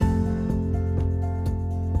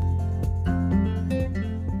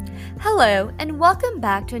Hello, and welcome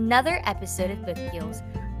back to another episode of Book Deals.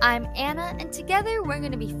 I'm Anna, and together we're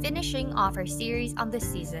going to be finishing off our series on this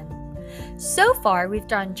season. So far, we've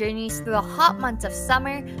done journeys through the hot months of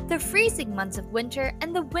summer, the freezing months of winter,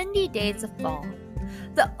 and the windy days of fall.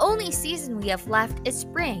 The only season we have left is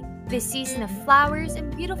spring, the season of flowers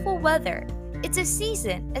and beautiful weather. It's a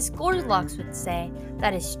season, as Goldilocks would say,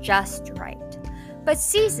 that is just right. But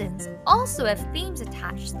seasons also have themes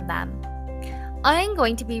attached to them. I'm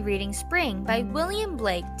going to be reading Spring by William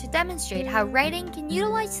Blake to demonstrate how writing can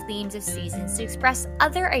utilize themes of seasons to express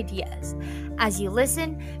other ideas. As you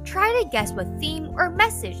listen, try to guess what theme or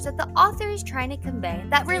message that the author is trying to convey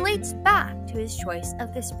that relates back to his choice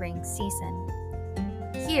of the spring season.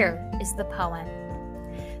 Here is the poem.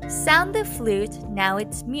 Sound the flute, now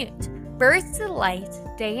it's mute. Birds delight,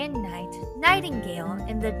 day and night. Nightingale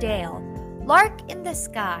in the dale. Lark in the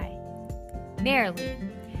sky. Merrily.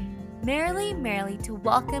 Merrily, merrily to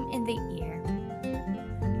welcome in the ear.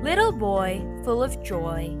 Little boy, full of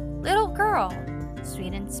joy. Little girl,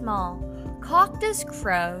 sweet and small. Cock does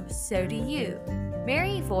crow, so do you.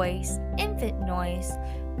 Merry voice, infant noise.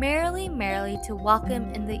 Merrily, merrily to welcome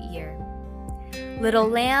in the ear. Little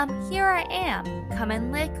lamb, here I am. Come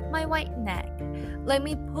and lick my white neck. Let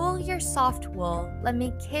me pull your soft wool. Let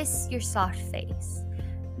me kiss your soft face.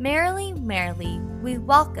 Merrily, merrily, we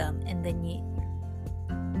welcome in the new.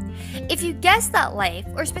 If you guess that life,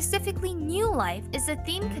 or specifically new life, is a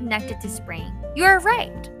theme connected to spring, you are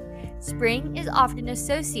right. Spring is often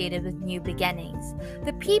associated with new beginnings.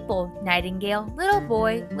 The people, nightingale, little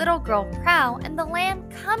boy, little girl, crow, and the lamb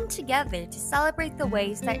come together to celebrate the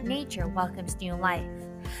ways that nature welcomes new life.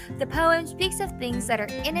 The poem speaks of things that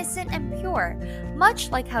are innocent and pure,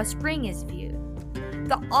 much like how spring is viewed.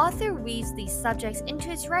 The author weaves these subjects into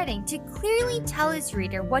his writing to clearly tell his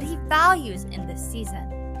reader what he values in this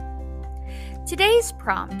season. Today's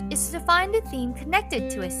prompt is to find a theme connected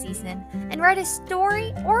to a season and write a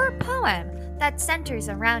story or a poem that centers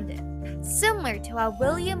around it, similar to how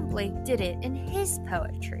William Blake did it in his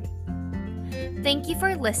poetry. Thank you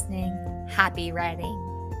for listening. Happy writing.